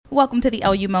Welcome to the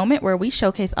LU Moment, where we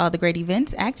showcase all the great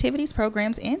events, activities,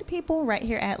 programs, and people right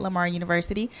here at Lamar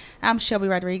University. I'm Shelby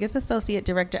Rodriguez, Associate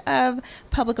Director of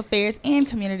Public Affairs and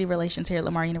Community Relations here at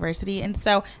Lamar University. And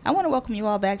so I want to welcome you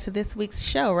all back to this week's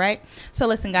show, right? So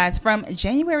listen, guys, from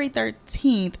January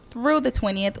 13th through the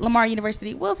 20th, Lamar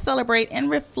University will celebrate and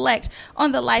reflect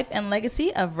on the life and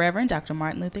legacy of Reverend Dr.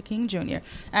 Martin Luther King Jr.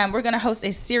 We're going to host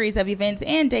a series of events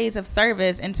and days of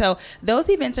service. And so those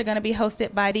events are going to be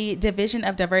hosted by the Division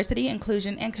of Diversity,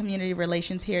 Inclusion, and Community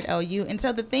Relations here at LU. And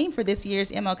so the theme for this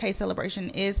year's MLK celebration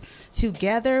is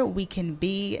Together We Can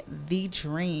Be the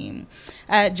Dream.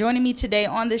 Joining me today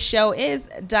on the show is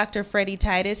Dr. Freddie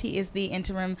Titus. He is the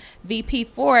interim VP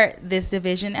for this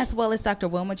division, as well as Dr.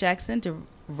 Wilma Jackson,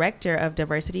 Director of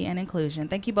Diversity and Inclusion.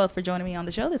 Thank you both for joining me on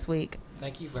the show this week.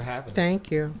 Thank you for having us. Thank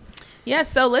you. Yeah,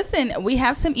 so listen, we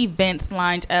have some events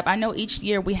lined up. I know each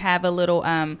year we have a little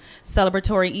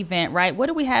celebratory event, right? What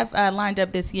do we have lined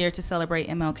up this year to celebrate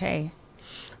MLK?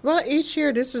 Well, each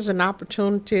year this is an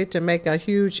opportunity to make a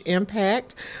huge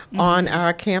impact on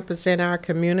our campus and our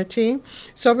community.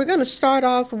 So we're going to start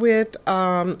off with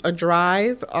a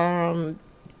drive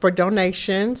for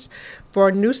donations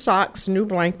for new socks, new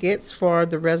blankets for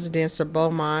the residents of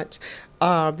Beaumont.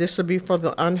 This will be for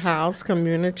the unhoused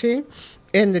community.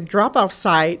 And the drop-off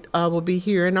site will be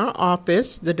here in our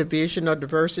office, the Division of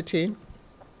Diversity,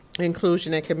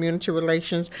 Inclusion, and Community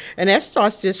Relations. And that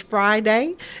starts this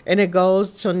Friday, and it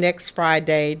goes till next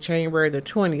Friday, January the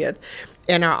 20th.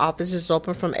 And our office is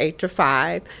open from 8 to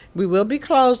 5. We will be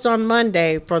closed on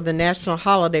Monday for the national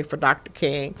holiday for Dr.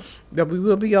 King, but we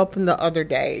will be open the other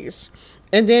days.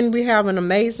 And then we have an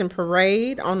amazing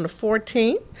parade on the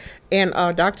 14th. And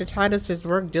Dr. Titus has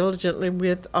worked diligently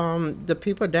with the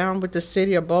people down with the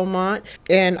city of Beaumont.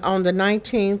 And on the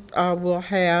 19th, we'll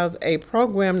have a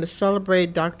program to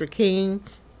celebrate Dr. King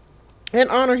and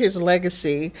honor his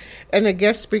legacy. And the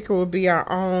guest speaker will be our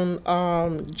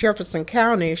own Jefferson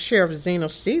County Sheriff Zena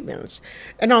Stevens.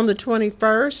 And on the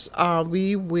 21st,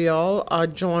 we will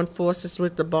join forces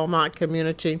with the Beaumont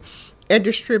community and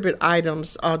distribute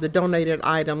items, the donated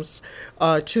items,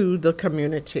 to the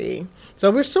community.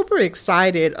 So we're super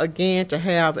excited, again, to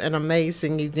have an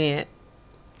amazing event.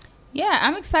 Yeah,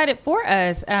 I'm excited for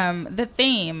us. The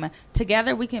theme,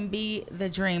 Together We Can Be the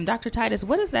Dream. Dr. Titus,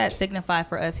 what does that signify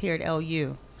for us here at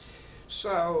LU?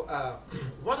 So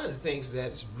one of the things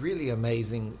that's really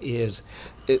amazing is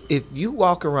if you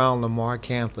walk around Lamar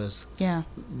campus,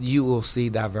 you will see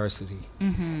diversity.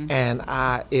 Mm-hmm.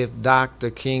 And if Dr.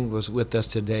 King was with us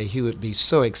today, he would be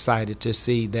so excited to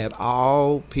see that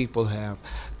all people have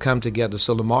come together.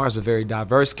 So Lamar is a very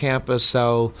diverse campus.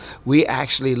 So we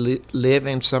actually live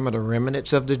in some of the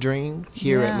remnants of the dream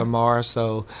here at Lamar.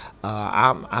 So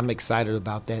I'm excited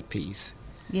about that piece.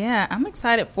 Yeah, I'm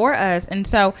excited for us. And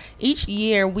so each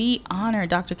year we honor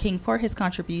Dr. King for his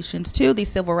contributions to the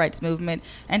civil rights movement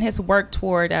and his work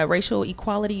toward racial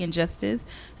equality and justice.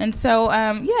 And so,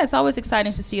 it's always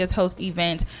exciting to see us host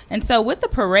events. And so with the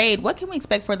parade, what can we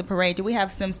expect for the parade? Do we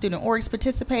have some student orgs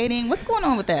participating? What's going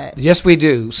on with that? Yes, we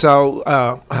do. So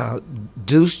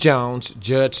Deuce Jones,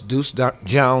 Judge Deuce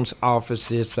Jones' office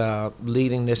is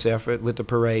leading this effort with the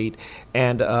parade.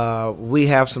 And we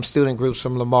have some student groups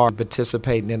from Lamar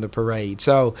participating in the parade.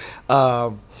 So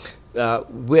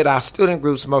with our student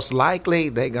groups, most likely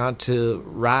they're going to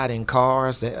ride in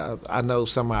cars. I know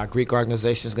some of our Greek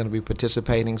organizations are going to be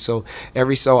participating. So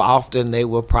every so often they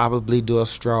will probably do a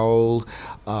stroll,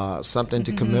 something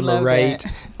to commemorate,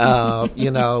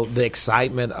 the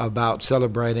excitement about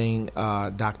celebrating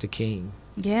Dr. King.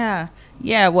 Yeah.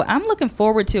 Well, I'm looking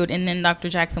forward to it. And then Dr.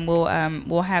 Jackson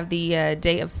will have the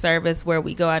day of service where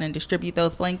we go out and distribute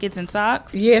those blankets and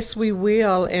socks. Yes, we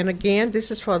will. And again,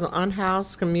 this is for the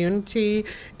unhoused community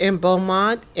in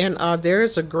Beaumont. And there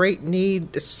is a great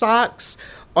need. The socks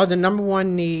are the number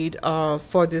one need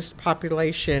for this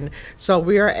population. So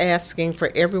we are asking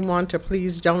for everyone to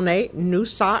please donate new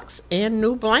socks and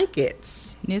new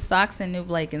blankets. New socks and new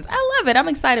blankets. I love it. I'm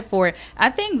excited for it.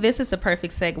 I think this is the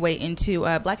perfect segue into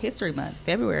Black History Month,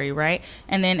 February, right?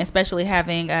 And then especially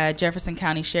having Jefferson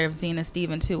County Sheriff Zena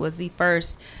Stevens, who was the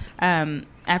first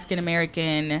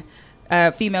African-American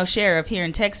female sheriff here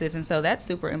in Texas, and so that's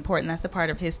super important. That's a part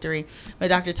of history. But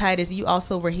Dr. Titus, you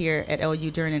also were here at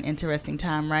LU during an interesting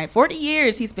time, right? 40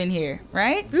 years he's been here,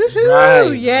 right? Woohoo!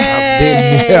 Right. Yay! I've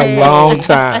been here a long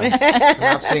time. And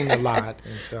I've seen a lot,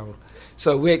 and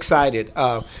so we're excited.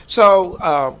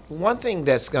 One thing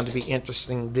that's going to be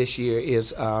interesting this year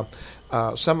is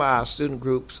some of our student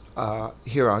groups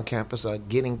here on campus are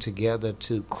getting together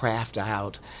to craft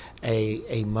out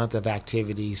a month of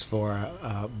activities for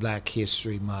Black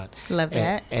History Month. Love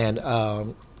that. And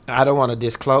I don't want to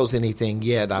disclose anything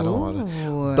yet. I don't want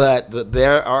to, but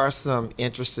there are some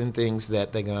interesting things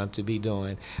that they're going to be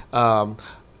doing. Well,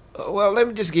 let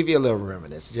me just give you a little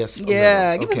reminiscence. Just give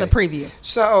us a preview.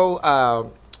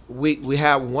 So we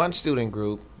have one student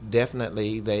group.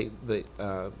 Definitely, they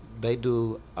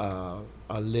do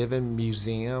a living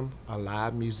museum, a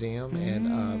live museum,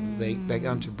 and they're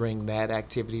going to bring that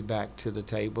activity back to the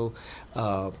table.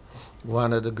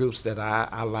 One of the groups that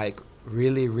I like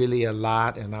really, really a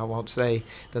lot, and I won't say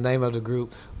the name of the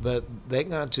group, but they're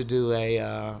going to do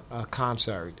a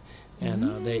concert,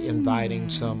 and they're inviting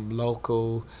some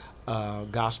local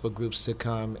gospel groups to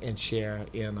come and share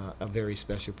in a very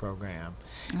special program.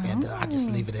 And I just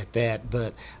leave it at that.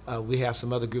 But we have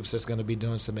some other groups that's going to be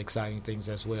doing some exciting things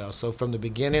as well. So from the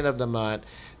beginning of the month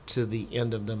to the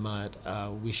end of the month,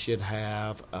 we should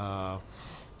have a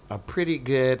pretty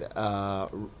good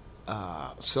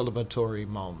celebratory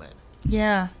moment.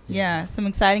 Yeah. Some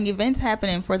exciting events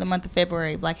happening for the month of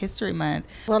February, Black History Month.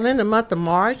 Well, in the month of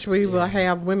March, we will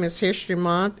have Women's History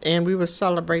Month, and we will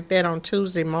celebrate that on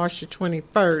Tuesday, March the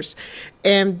 21st.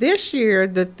 And this year,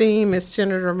 the theme is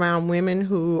centered around women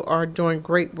who are doing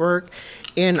great work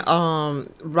in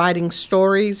writing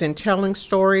stories and telling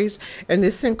stories. And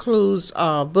this includes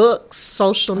books,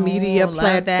 social media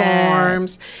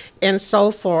platforms, and so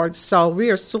forth. So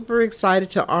we are super excited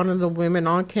to honor the women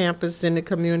on campus, in the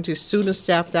community, students,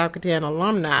 staff, faculty, and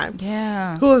alumni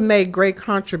who have made great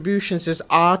contributions as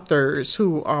authors,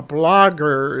 who are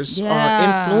bloggers,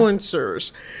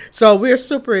 influencers. So we're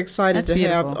super excited to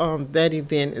have that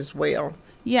event as well.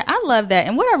 Yeah, I love that.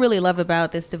 And what I really love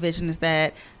about this division is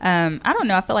that, I don't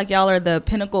know, I feel like y'all are the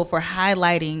pinnacle for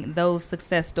highlighting those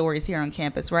success stories here on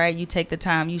campus, right? You take the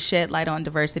time, you shed light on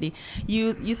diversity.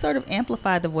 You sort of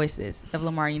amplify the voices of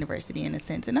Lamar University in a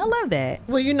sense, and I love that.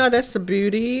 Well, that's the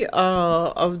beauty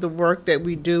of the work that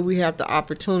we do. We have the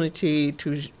opportunity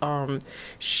to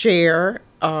share,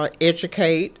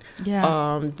 educate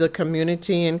the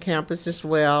community and campus as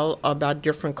well about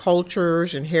different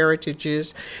cultures and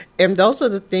heritages. And those are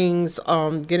the things,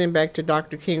 getting back to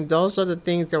Dr. King, those are the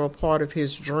things that were part of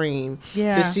his dream,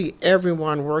 to see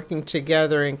everyone working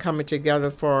together and coming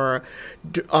together for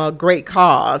a great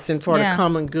cause and for the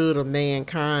common good of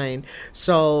mankind.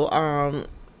 So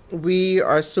we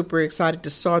are super excited to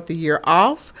start the year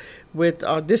off with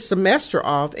this semester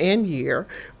off and year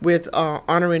with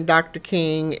honoring Dr.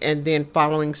 King, and then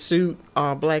following suit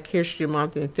Black History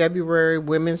Month in February,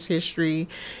 Women's History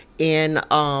in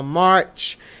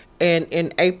March, and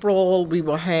in April we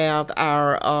will have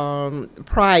our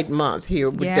Pride Month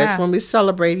here. That's when we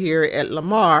celebrate here at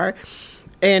Lamar.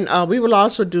 And we will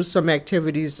also do some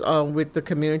activities with the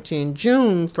community in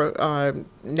June for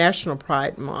National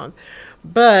Pride Month.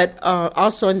 But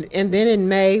also, and then in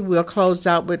May, we'll close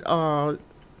out with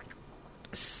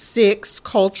 6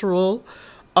 cultural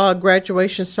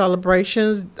graduation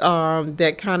celebrations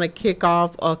that kind of kick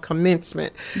off a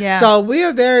commencement. So we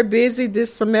are very busy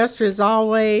this semester as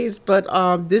always, but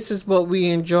this is what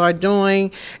we enjoy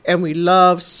doing, and we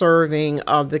love serving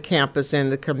the campus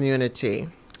and the community.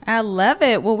 I love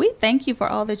it. Well, we thank you for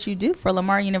all that you do for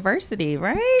Lamar University,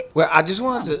 right? Well, I just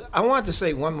wanted to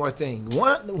say one more thing.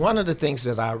 One of the things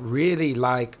that I really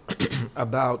like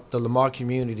about the Lamar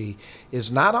community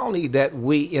is not only that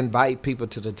we invite people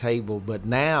to the table, but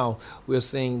now we're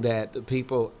seeing that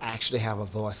people actually have a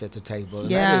voice at the table.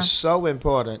 And that is so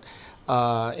important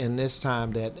in this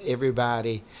time, that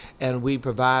everybody, and we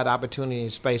provide opportunity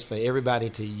and space for everybody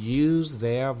to use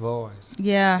their voice.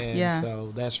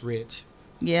 So that's rich.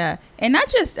 Yeah, and not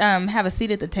just have a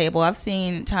seat at the table. I've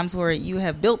seen times where you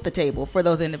have built the table for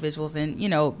those individuals and,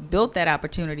 built that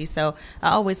opportunity. So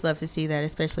I always love to see that,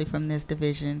 especially from this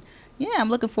division. Yeah, I'm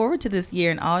looking forward to this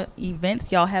year and all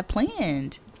events y'all have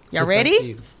planned. Y'all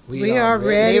ready? We are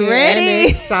ready and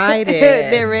excited.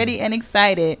 They're ready and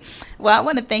excited. Well, I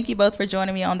want to thank you both for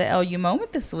joining me on the LU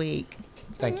Moment this week.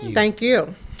 Thank you. Thank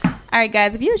you. All right,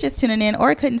 guys, if you were just tuning in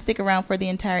or couldn't stick around for the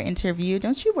entire interview,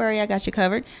 don't you worry. I got you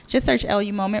covered. Just search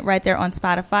LU Moment right there on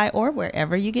Spotify or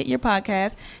wherever you get your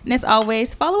podcast. And as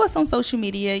always, follow us on social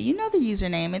media. You know the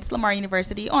username. It's Lamar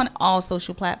University on all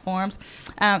social platforms.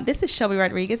 This is Shelby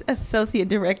Rodriguez, Associate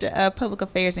Director of Public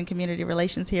Affairs and Community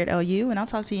Relations here at LU, and I'll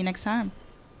talk to you next time.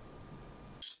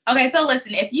 Okay, so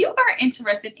listen, if you are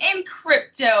interested in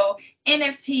crypto,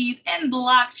 NFTs, and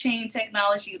blockchain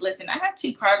technology, listen, I have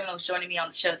 2 cardinals joining me on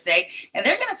the show today, and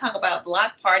they're going to talk about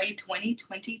Block Party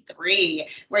 2023,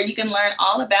 where you can learn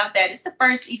all about that. It's the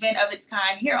first event of its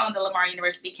kind here on the Lamar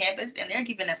University campus, and they're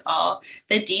giving us all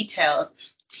the details.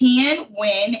 Tien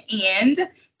Nguyen and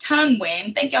Tung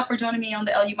Nguyen. Thank y'all for joining me on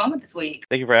the LU Moment this week.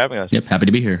 Thank you for having us. Yep, happy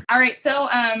to be here. All right, so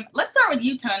let's start with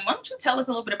you, Tung. Why don't you tell us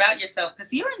a little bit about yourself?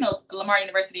 Because you're a Lamar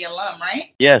University alum,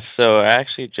 right? Yes, so I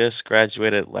actually just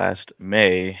graduated last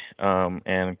May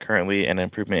and currently an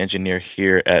improvement engineer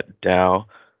here at Dow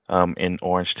in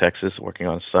Orange, Texas, working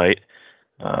on site.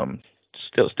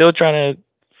 Still trying to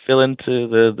fill into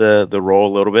the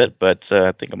role a little bit, but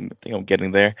I think I'm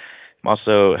getting there. I'm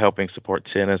also helping support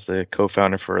Tin as the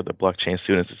co-founder for the Blockchain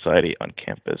Student Society on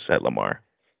campus at Lamar.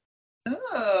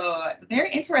 Oh,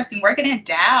 very interesting. Working at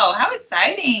Dow. How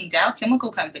exciting. Dow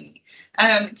Chemical Company.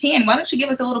 Tin, why don't you give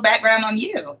us a little background on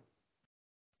you?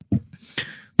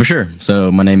 For sure.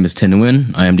 So my name is Tin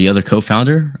Nguyen. I am the other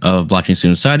co-founder of Blockchain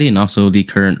Student Society and also the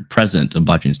current president of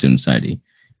Blockchain Student Society.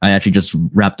 I actually just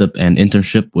wrapped up an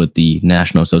internship with the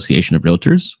National Association of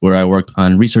Realtors, where I worked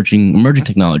on researching emerging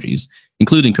technologies,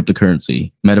 including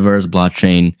cryptocurrency, metaverse,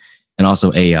 blockchain, and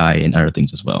also AI and other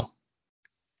things as well.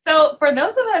 So for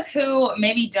those of us who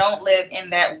maybe don't live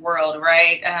in that world,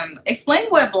 right, explain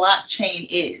what blockchain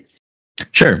is.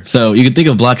 Sure. So you can think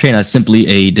of blockchain as simply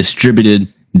a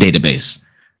distributed database.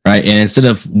 Right. And instead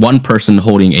of one person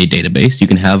holding a database, you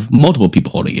can have multiple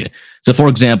people holding it. So, for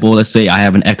example, let's say I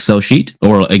have an Excel sheet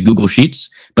or a Google Sheets,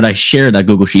 but I share that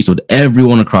Google Sheets with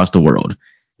everyone across the world.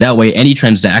 That way, any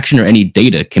transaction or any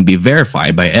data can be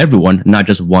verified by everyone, not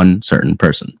just one certain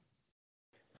person.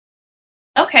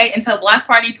 Okay. And so Block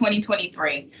Party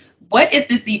 2023, what is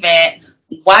this event?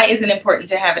 Why is it important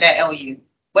to have it at LU?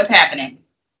 What's happening?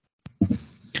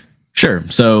 Sure.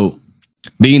 So,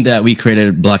 being that we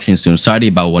created Blockchain Student Society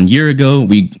about 1 year ago,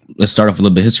 let's start off with a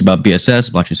little bit of history about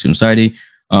BSS, Blockchain Student Society.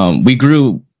 We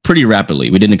grew pretty rapidly.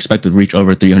 We didn't expect to reach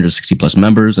over 360 plus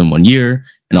members in 1 year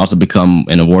and also become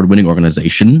an award-winning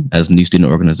organization as New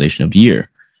Student Organization of the Year.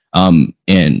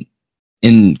 And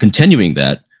in continuing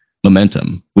that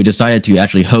momentum, we decided to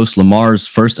actually host Lamar's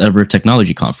first ever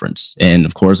technology conference. And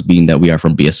of course, being that we are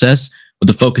from BSS,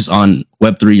 with a focus on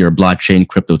Web3 or blockchain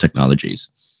crypto technologies.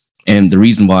 And the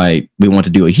reason why we want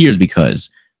to do it here is because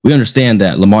we understand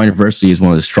that Lamar University is one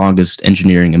of the strongest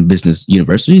engineering and business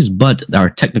universities, but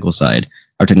our technical side,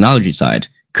 our technology side,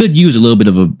 could use a little bit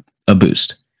of a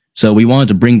boost. So we wanted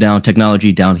to bring down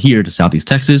technology down here to Southeast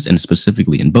Texas and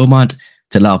specifically in Beaumont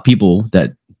to allow people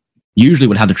that usually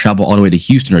would have to travel all the way to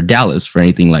Houston or Dallas for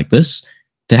anything like this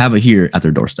to have it here at their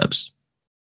doorsteps.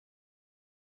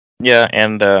 Yeah,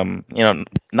 and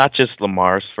not just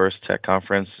Lamar's first tech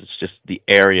conference; it's just the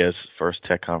area's first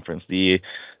tech conference. The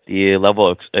level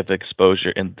of exposure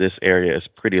in this area is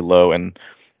pretty low, and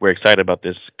we're excited about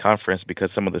this conference because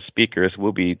some of the speakers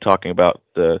will be talking about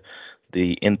how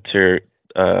the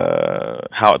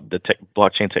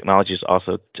blockchain technologies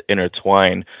also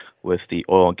intertwine with the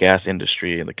oil and gas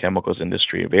industry and the chemicals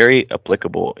industry. Very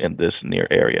applicable in this near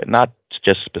area, not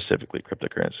just specifically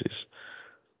cryptocurrencies.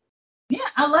 Yeah,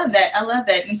 I love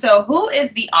that. And so who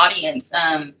is the audience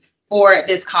for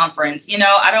this conference?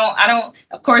 I don't,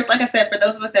 of course, like I said, for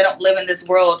those of us that don't live in this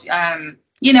world,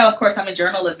 of course, I'm in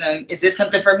journalism. Is this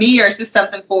something for me or is this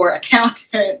something for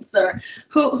accountants or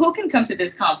who can come to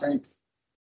this conference?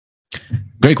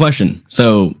 Great question.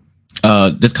 So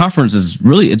this conference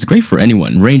it's great for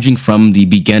anyone, ranging from the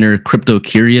beginner crypto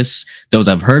curious, those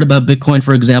I've heard about Bitcoin,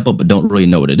 for example, but don't really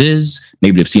know what it is.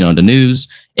 Maybe they've seen it on the news,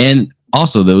 and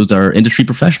also those are industry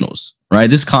professionals, right?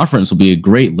 This conference will be a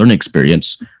great learning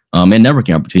experience and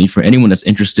networking opportunity for anyone that's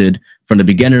interested from the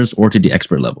beginners or to the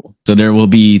expert level. So there will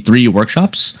be 3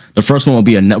 workshops. The first one will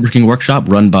be a networking workshop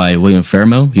run by William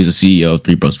Fermo. He's the CEO of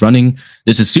 3 Bros Running.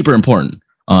 This is super important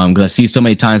because I see so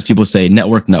many times people say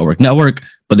network,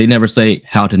 but they never say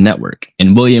how to network.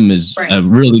 And William is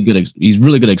really good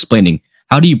at explaining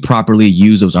how do you properly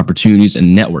use those opportunities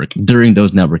and network during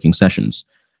those networking sessions.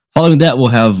 Following that, we'll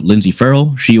have Lindsay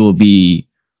Farrell. She will be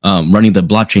running the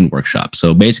blockchain workshop.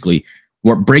 So basically,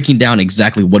 we're breaking down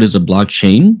exactly what is a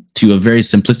blockchain to a very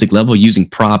simplistic level using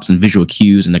props and visual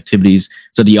cues and activities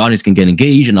so the audience can get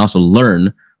engaged and also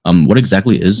learn what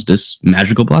exactly is this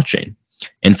magical blockchain.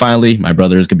 And finally, my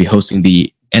brother is going to be hosting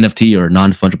the NFT or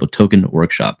non-fungible token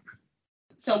workshop.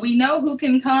 So we know who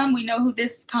can come. We know who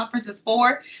this conference is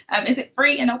for. Is it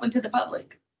free and open to the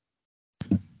public?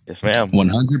 Yes, ma'am.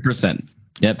 100%.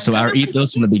 Yep. So our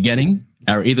ethos from the beginning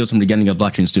of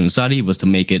Blockchain Student Society was to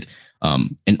make it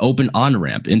an open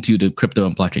on-ramp into the crypto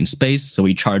and blockchain space. So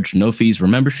we charge no fees for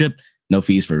membership, no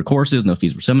fees for courses, no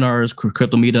fees for seminars,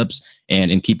 crypto meetups.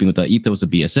 And in keeping with the ethos of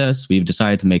BSS, we've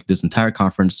decided to make this entire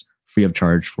conference free of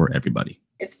charge for everybody.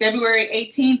 It's February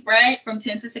 18th, right? From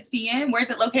 10 to 6 p.m. Where is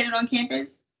it located on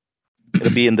campus?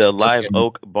 It'll be in the Live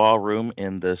Oak Ballroom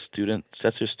in the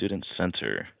Setzer Student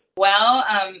Center. Well,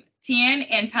 Tien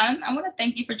and Ton, I want to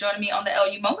thank you for joining me on the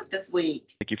LU Moment this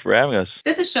week. Thank you for having us.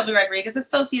 This is Shelby Rodriguez,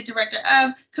 Associate Director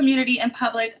of Community and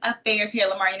Public Affairs here at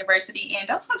Lamar University, and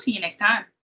I'll talk to you next time.